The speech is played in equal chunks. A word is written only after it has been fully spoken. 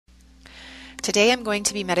Today I'm going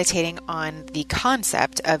to be meditating on the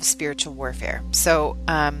concept of spiritual warfare. So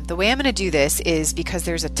the way I'm going to do this is because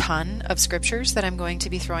there's a ton of scriptures that I'm going to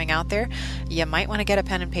be throwing out there. You might want to get a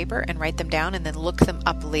pen and paper and write them down and then look them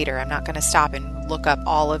up later. I'm not going to stop and look up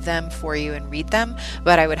all of them for you and read them,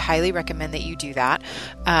 but I would highly recommend that you do that.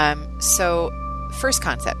 So first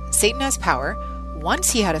concept, Satan has power.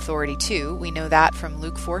 Once he had authority too. We know that from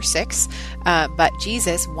Luke 4:6. But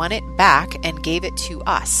Jesus won it back and gave it to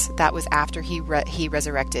us. That was after he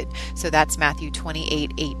resurrected. So that's Matthew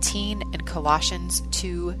 28:18 and Colossians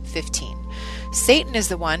 2:15. Satan is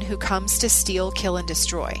the one who comes to steal, kill, and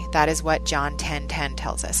destroy. That is what John 10:10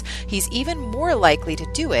 tells us. He's even more likely to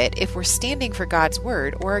do it if we're standing for God's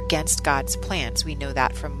word or against God's plans. We know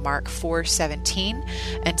that from Mark 4:17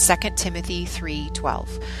 and 2 Timothy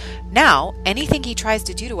 3:12. Now, anything he tries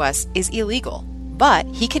to do to us is illegal, but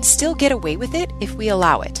he can still get away with it if we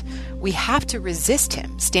allow it. We have to resist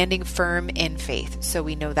him, standing firm in faith. So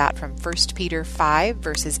we know that from 1 Peter 5,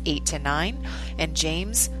 verses 8 to 9, and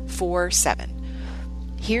James 4:7.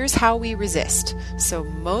 Here's how we resist. So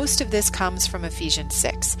most of this comes from Ephesians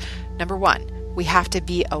 6. Number 1, we have to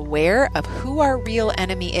be aware of who our real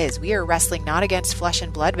enemy is. We are wrestling not against flesh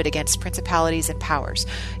and blood, but against principalities and powers,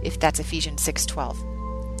 if that's Ephesians 6:12.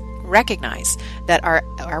 Recognize that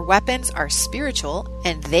our weapons are spiritual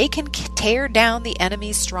and they can tear down the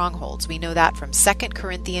enemy's strongholds. We know that from 2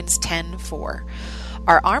 Corinthians 10:4.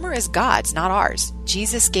 Our armor is God's, not ours.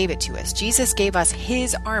 Jesus gave it to us. Jesus gave us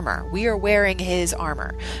his armor. We are wearing his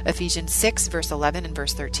armor. Ephesians 6, verse 11 and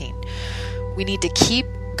verse 13. We need to keep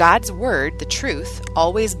God's word, the truth,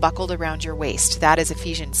 always buckled around your waist. That is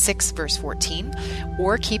Ephesians 6, verse 14.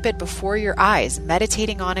 Or keep it before your eyes,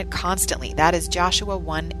 meditating on it constantly. That is Joshua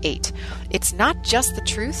 1:8. It's not just the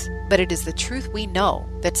truth, but it is the truth we know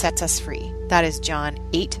that sets us free. That is John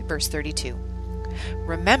 8, verse 32.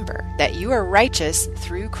 Remember that you are righteous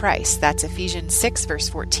through Christ. That's Ephesians 6, verse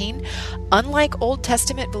 14. Unlike Old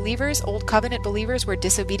Testament believers, Old Covenant believers, where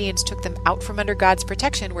disobedience took them out from under God's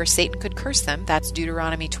protection, where Satan could curse them, that's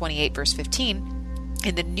Deuteronomy 28, verse 15.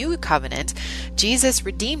 In the New Covenant, Jesus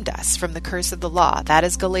redeemed us from the curse of the law. That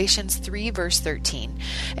is Galatians 3, verse 13.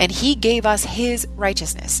 And he gave us his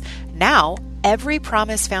righteousness. Now, every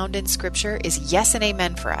promise found in Scripture is yes and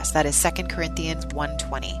amen for us. That is 2 Corinthians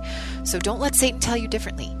 1:20. So don't let Satan tell you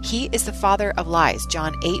differently. He is the father of lies,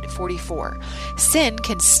 John 8:44. Sin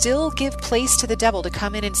can still give place to the devil to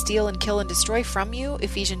come in and steal and kill and destroy from you,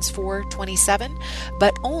 Ephesians 4:27,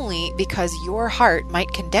 but only because your heart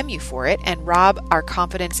might condemn you for it and rob our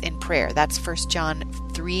confidence in prayer. That's 1 John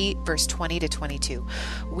 3, verse 20 to 22.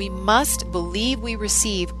 We must believe we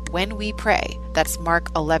receive when we pray. That's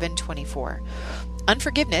Mark 11:24.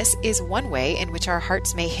 Unforgiveness is one way in which our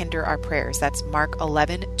hearts may hinder our prayers. That's Mark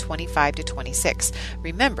 11:25 to 26.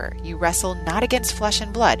 Remember, you wrestle not against flesh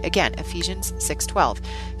and blood. Again, Ephesians 6:12.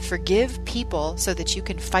 Forgive people so that you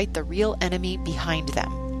can fight the real enemy behind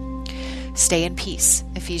them. Stay in peace.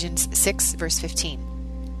 Ephesians 6, verse 15.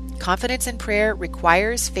 Confidence in prayer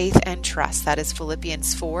requires faith and trust. That is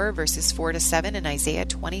Philippians 4, verses 4 to 7 and Isaiah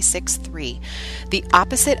 26:3. The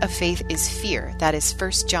opposite of faith is fear. That is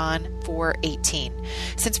 1 John 4:18.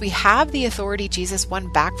 Since we have the authority Jesus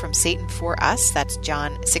won back from Satan for us, that's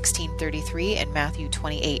John 16:33 and Matthew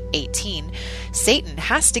 28:18, Satan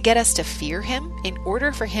has to get us to fear him in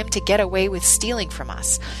order for him to get away with stealing from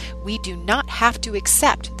us. We do not have to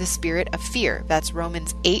accept the spirit of fear. That's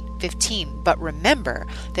Romans 8:15. But remember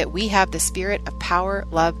that we have the spirit of power,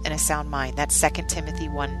 love, and a sound mind. That's 2 Timothy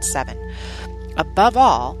 1:7. Above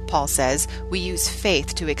all, Paul says, we use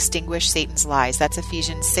faith to extinguish Satan's lies. That's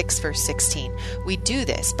Ephesians 6, verse 16. We do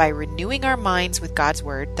this by renewing our minds with God's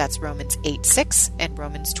word. That's Romans 8:6 and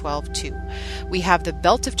Romans 12:2. We have the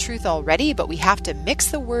belt of truth already, but we have to mix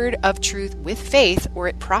the word of truth with faith or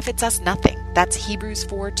it profits us nothing. That's Hebrews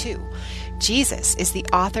 4:2. Jesus is the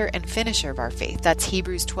author and finisher of our faith. That's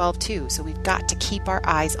Hebrews 12:2. So we've got to keep our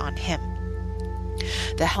eyes on him.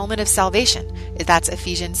 The helmet of salvation, that's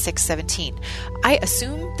Ephesians 6:17. I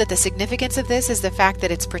assume that the significance of this is the fact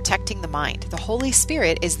that it's protecting the mind. The Holy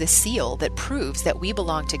Spirit is the seal that proves that we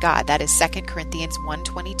belong to God. That is 2 Corinthians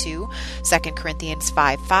 1:22, 2 Corinthians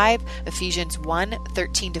 5:5, Ephesians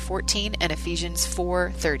 1:13 to 14, and Ephesians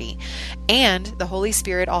 4:30. And the Holy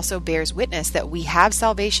Spirit also bears witness that we have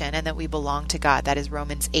salvation and that we belong to God. That is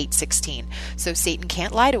Romans 8:16. So Satan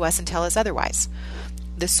can't lie to us and tell us otherwise.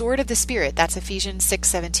 The sword of the Spirit, that's Ephesians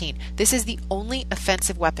 6:17. This is the only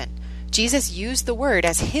offensive weapon. Jesus used the word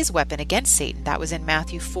as his weapon against Satan. That was in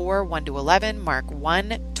Matthew 4, 1-11, Mark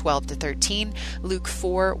 1, 12-13, Luke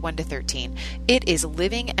 4, 1-13. It is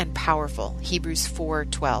living and powerful, Hebrews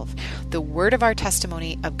 4:12. The word of our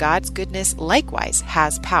testimony of God's goodness likewise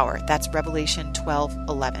has power. That's Revelation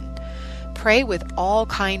 12:11. Pray with all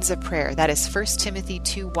kinds of prayer. That is 1 Timothy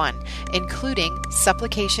 2:1, including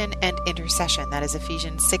supplication and intercession. That is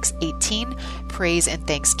Ephesians 6:18, praise and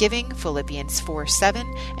thanksgiving, Philippians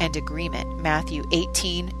 4:7, and agreement, Matthew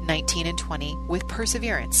 18:19 and 20, with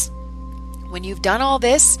perseverance. When you've done all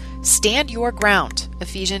this, stand your ground,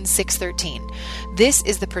 Ephesians 6:13. This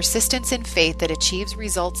is the persistence in faith that achieves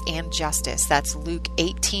results and justice. That's Luke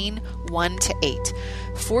 18:1-8.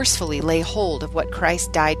 Forcefully lay hold of what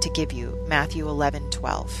Christ died to give you, Matthew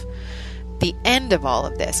 11:12. The end of all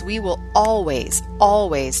of this, we will always,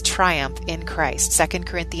 always triumph in Christ, 2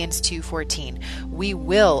 Corinthians 2:14. We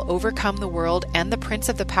will overcome the world and the prince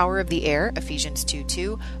of the power of the air, Ephesians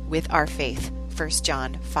 2:2, with our faith, 1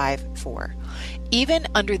 John 5:4. Even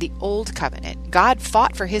under the old covenant, God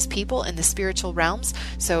fought for his people in the spiritual realms.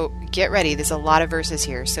 So get ready. There's a lot of verses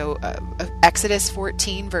here. So Exodus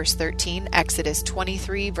 14, verse 13, Exodus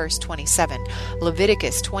 23, verse 27,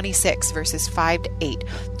 Leviticus 26, verses 5-8,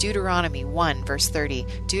 Deuteronomy 1, verse 30,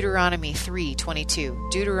 Deuteronomy 3:22,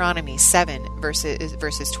 Deuteronomy 7,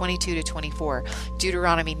 verses 22-24,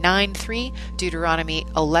 Deuteronomy 9:3, Deuteronomy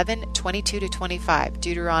 11:22-25,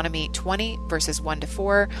 Deuteronomy 20, verses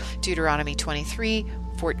 1-4, Deuteronomy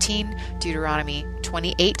 23:14, Deuteronomy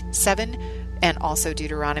 28:7, and also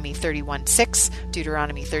Deuteronomy 31:6,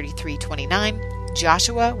 Deuteronomy 33:29,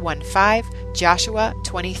 Joshua 1:5, Joshua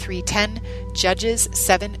 23:10, Judges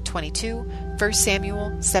 7:22, 1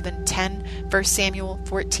 Samuel 7:10, 1 Samuel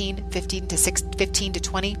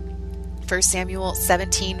 14:15-20, 1 Samuel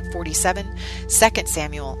 17:47, 2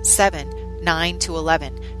 Samuel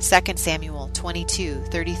 7:9-11, 2 Samuel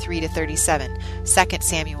 22:33-37, 2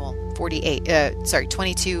 Samuel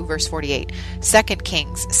 22 verse 48, 2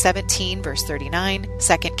 Kings 17 verse 39,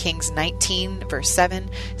 2 Kings 19 verse 7,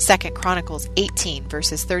 2 Chronicles 18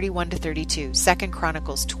 verses 31-32, 2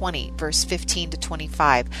 Chronicles 20 verse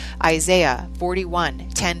 15-25, Isaiah 41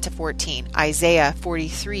 10-14, Isaiah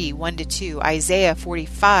 43 1-2, Isaiah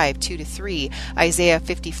 45 2-3, Isaiah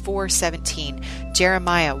 54 17,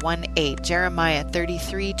 Jeremiah 1:8, Jeremiah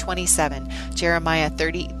 33:27, Jeremiah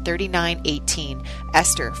 39:18,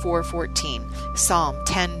 Esther 4:14, Psalm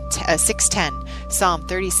 6:10, Psalm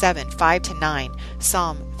 37 5-9,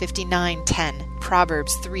 Psalm 59:10,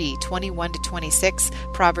 Proverbs 3:21-26,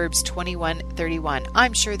 Proverbs 21:31.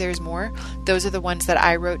 I'm sure there's more. Those are the ones that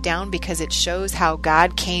I wrote down because it shows how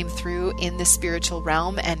God came through in the spiritual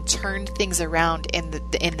realm and turned things around in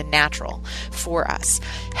the natural for us.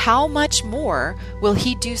 How much more will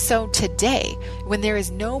he do so today when there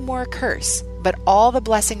is no more curse, but all the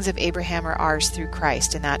blessings of Abraham are ours through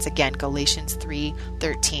Christ? And that's again Galatians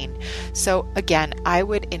 3:13. So again, I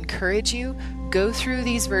would encourage you, go through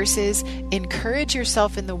these verses, encourage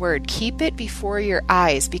yourself in the word, keep it before your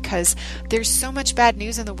eyes, because there's so much bad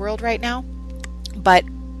news in the world right now, but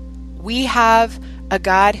we have a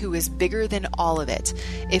God who is bigger than all of it.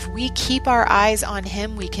 If we keep our eyes on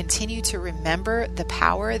him, we continue to remember the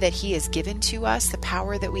power that he has given to us, the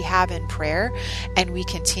power that we have in prayer, and we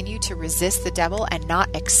continue to resist the devil and not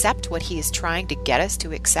accept what he is trying to get us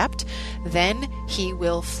to accept, then he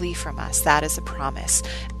will flee from us. That is a promise.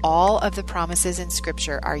 All of the promises in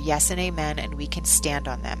Scripture are yes and amen, and we can stand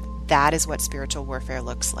on them. That is what spiritual warfare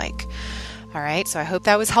looks like. All right, so I hope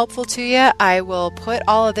that was helpful to you. I will put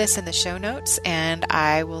all of this in the show notes, and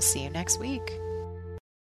I will see you next week.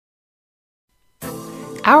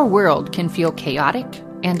 Our world can feel chaotic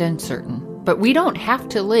and uncertain, but we don't have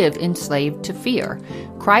to live enslaved to fear.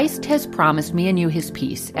 Christ has promised me and you his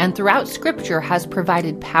peace, and throughout Scripture has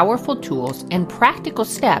provided powerful tools and practical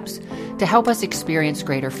steps to help us experience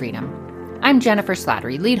greater freedom. I'm Jennifer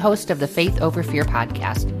Slattery, lead host of the Faith Over Fear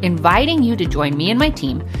podcast, inviting you to join me and my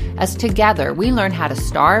team as together we learn how to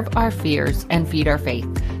starve our fears and feed our faith.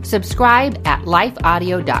 Subscribe at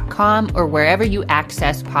lifeaudio.com or wherever you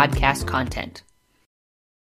access podcast content.